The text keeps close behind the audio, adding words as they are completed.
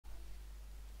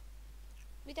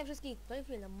Witam wszystkich w kolejnym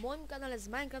filmie na moim kanale z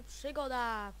Minecraft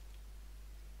Przygoda.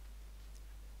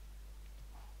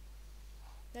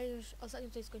 Ja już ostatnio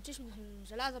tutaj skończyliśmy,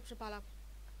 żelazo przepala.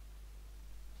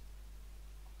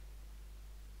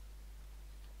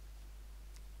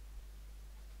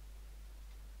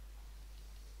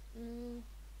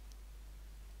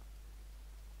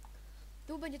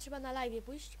 Tu będzie trzeba na live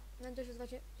pójść. No to już jest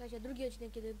właśnie drugi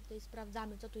odcinek, kiedy tutaj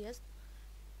sprawdzamy, co tu jest.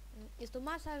 Jest tu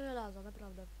masa żelaza,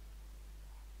 naprawdę.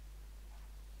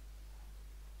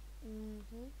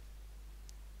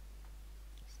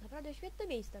 Jest naprawdę świetne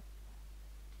miejsce.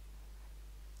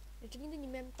 Jeszcze nigdy nie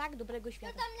miałem tak dobrego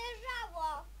świata. Co tam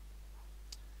leżało?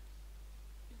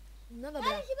 No dobra.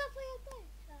 Ale chyba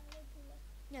fajerwerka.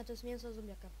 Nie, to jest mięso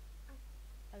zombiaka.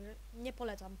 Także nie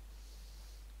polecam.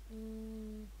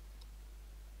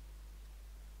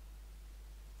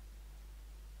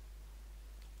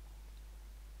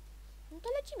 No to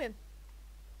lecimy.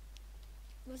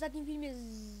 W ostatnim filmie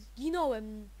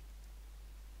zginąłem.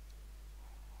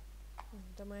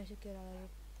 To moja siekiera leży.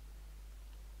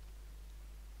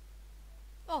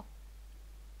 O!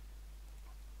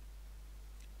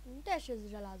 Też jest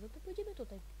żelazo, to pójdziemy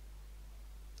tutaj.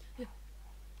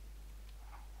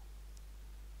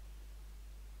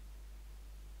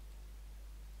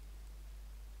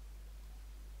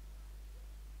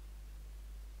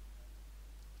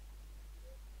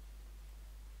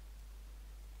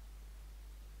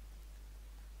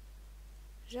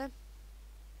 Że?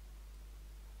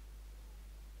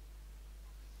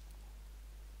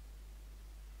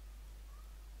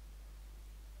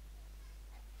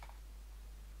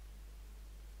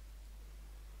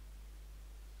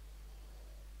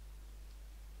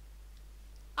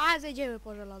 A, zejdziemy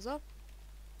po żelazo.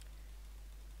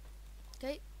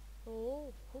 Okej.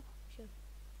 Okay. Się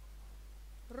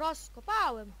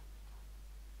rozkopałem.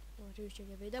 No, oczywiście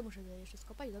nie wyjdę, muszę jeszcze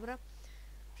skopać, dobra.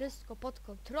 Wszystko pod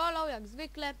kontrolą, jak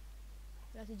zwykle.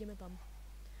 Teraz idziemy tam.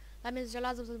 Tam jest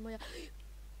żelazo, to jest moja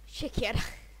siekiera.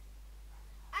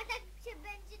 A tak się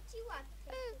będzie ci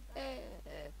łatwiej.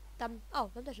 Tam, o,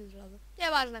 tam też jest żelazo.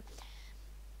 Nieważne.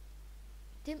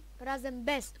 Tym razem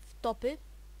bez wtopy.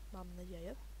 Mam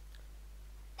nadzieję.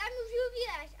 Tam już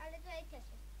lubiłaś, ale tutaj też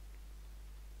jest.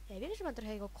 Ja wiem, że mam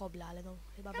trochę jego kobla, ale no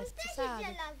chyba Tam bez też przesady.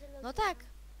 jest żelazo. No tak.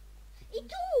 I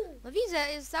tu! No widzę,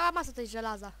 jest cała masa tej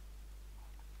żelaza.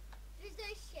 To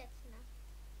jest świetne.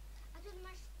 A tu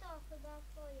masz to chyba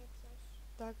twoje coś.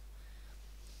 Tak.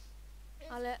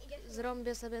 Więc Ale idziesz-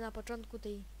 zrobię sobie na początku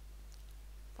tej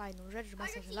fajną rzecz, masa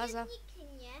Może ci żelaza. nie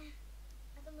zniknie.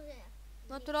 A to może nie.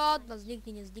 No trudno,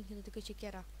 zniknie, nie zniknie, to tylko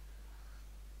siekiera.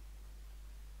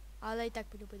 Ale i tak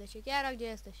pójdę siekiera, gdzie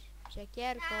jesteś?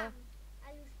 Siekierko. Tam.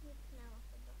 A już zniknęło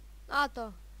chyba. A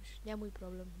to już nie mój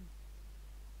problem.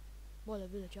 Bole,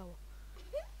 wyleciało.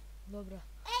 Dobra.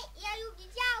 Ej, ja już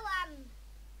widziałam!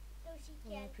 Tą Dobra,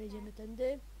 siekierkę. przejdziemy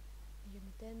tędy.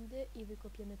 Idziemy tędy i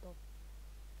wykopiemy to.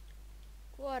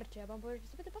 Kurczę, ja wam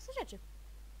powiedzieć sobie te pasy rzeczy.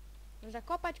 Można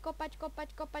kopać.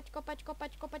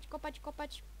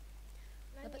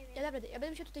 No nie wiem. Ja naprawdę, ja będę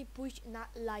musiał tutaj pójść na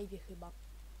live chyba.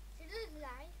 Czy to jest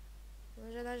live?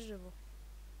 Może na żywo.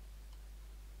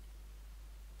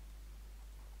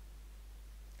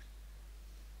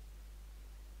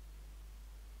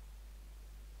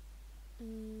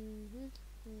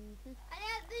 Ale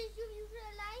jakbyś mówił,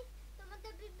 że live, to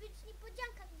mogłaby być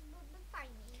niespodzianka, to byłoby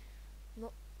fajniej.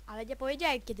 No, ale nie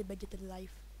powiedziałem, kiedy będzie ten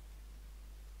live.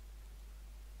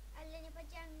 Ale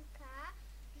niespodzianka,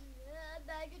 że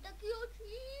będzie taki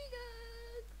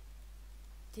odcinek.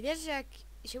 Ty wiesz, że jak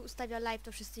się ustawia live,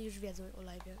 to wszyscy już wiedzą o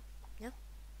live, nie?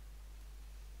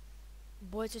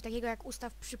 Bo jest coś takiego jak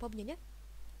ustaw przypomnienie?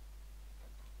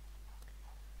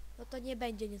 No to nie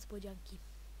będzie niespodzianki.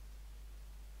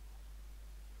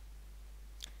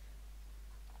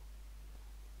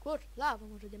 Kurczę, lawa,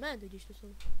 może diamenty gdzieś tu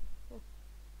są. O.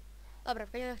 Dobra,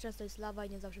 w kaniach często jest lawa i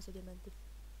nie zawsze są diamenty.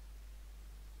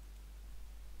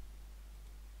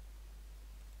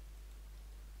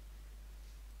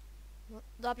 No,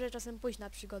 dobrze czasem pójść na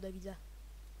przygodę, widzę.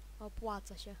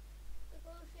 Opłaca się. Tylko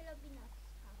już się robi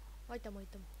nocka. Oj tam.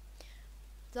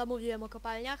 Zamówiłem o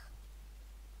kopalniach,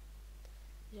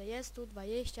 że jest tu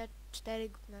 24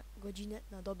 godziny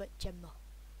na dobę ciemno.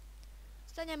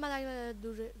 To nie ma nagle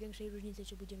większej różnicy,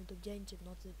 czy będziemy tu w dzień, czy w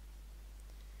nocy.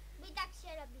 Bo i tak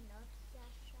się robi noc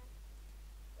zawsze.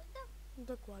 Prawda?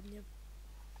 Dokładnie.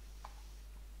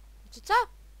 Czy co?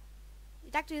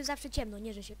 I tak tu jest zawsze ciemno,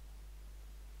 nie że się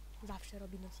zawsze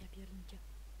robi noc,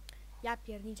 ja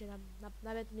pierniczę,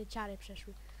 nawet mnie ciary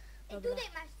przeszły. I Dobra. tutaj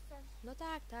masz coś. No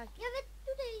tak. Nawet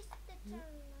tutaj jest specjalna.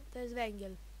 To jest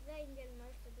węgiel. Węgiel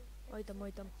masz sobie. Oj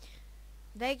tam.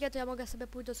 węgiel, to ja mogę sobie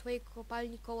pójść do swojej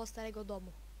kopalni koło starego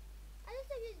domu. Ale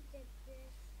sobie zjebiesz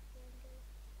węgiel.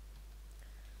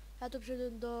 Ja tu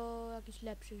przyjdę do jakichś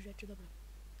lepszych rzeczy, dobra.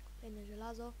 Kolejne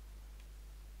żelazo.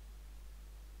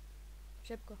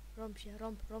 Szybko, rąb się,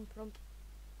 rąb. Rąb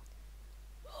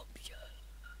się.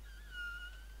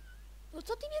 No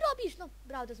co ty mi robisz? No,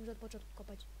 prawda, muszę od początku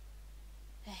kopać.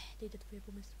 Ty te twoje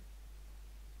pomysły.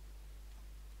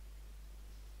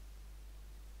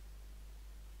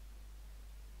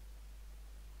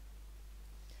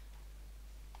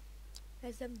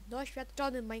 Jestem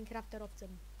doświadczonym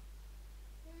minecrafterowcem.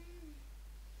 Mm.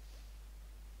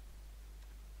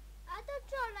 A to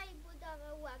wczoraj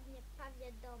budował ładnie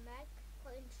prawie domek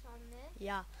kończony.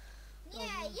 Ja. Nie,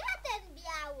 Dobra. ja ten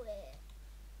biały.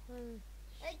 Mm,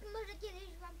 Ale może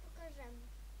kiedyś wam pokażemy.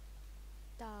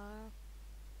 tak.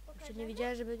 Jeszcze Pokażemy? nie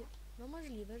widziałem, żeby... No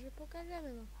możliwe, że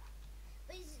pokażemy, no.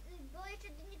 Bo jeszcze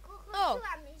do niego O!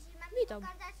 chodziłam. Jeśli mam Witam.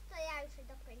 pokazać, to ja już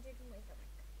dokończyć mój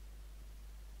domek.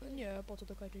 No nie, po co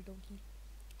dokończyć domki?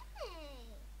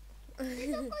 Hej,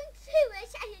 ty dokończyłeś,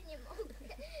 a ja nie mogę.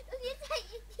 To nie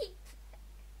zajęcie.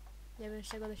 Nie wiem, z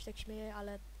czego to się tak śmieje,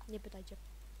 ale nie pytajcie.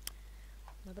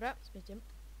 Dobra, zmieściem.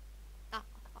 A.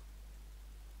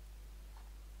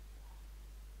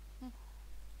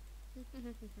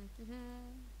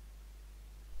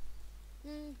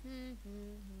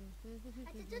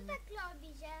 A ty co tak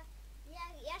robi, że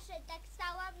ja się tak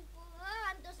stałam i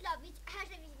próbowałam to zrobić, a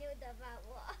że mi się nie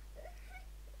udawało.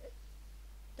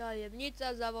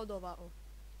 Tajemnica zawodowa. O.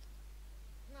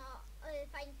 No,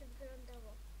 fajnie to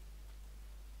wyglądało.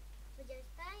 Powiedziałeś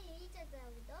tajemnica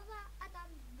zawodowa, a tam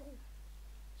bum.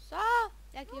 Co?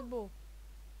 Jakie bu?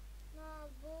 No,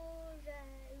 że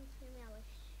już nie miałeś.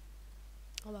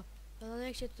 Dobra. No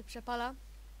niech się tu przepala.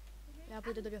 Mhm. Ja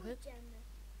pójdę A do wiochy. pójdziemy.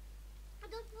 A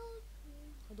do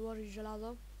wioski. Odłożyć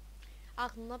żelazo.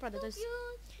 Ach, no naprawdę, to jest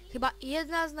wioski. chyba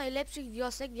jedna z najlepszych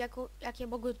wiosek, w jakie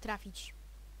mogły trafić.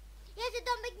 Jeszcze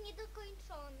domek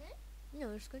niedokończony. Nie,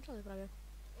 no już skończony prawie.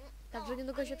 Także O,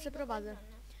 niedługo ale się przeprowadzę.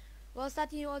 niedokończony. W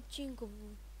ostatnim odcinku,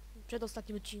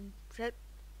 przedostatnim odcinku,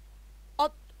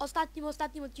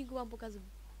 ostatnim odcinku wam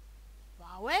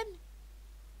pokazywałem.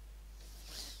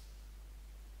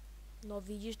 No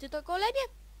widzisz ty to kolebie?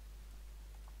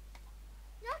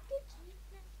 Jakie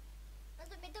dziwne. No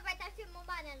sobie to tak się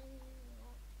momentem.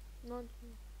 No.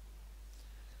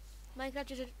 W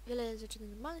Minecrafcie wiele rzeczy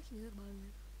normalnych i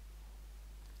nienormalnych.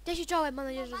 Cześć i czołem, mam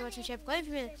nadzieję, że zobaczymy się w kolejnym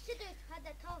filmie. Czy to jest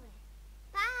kwadratowe?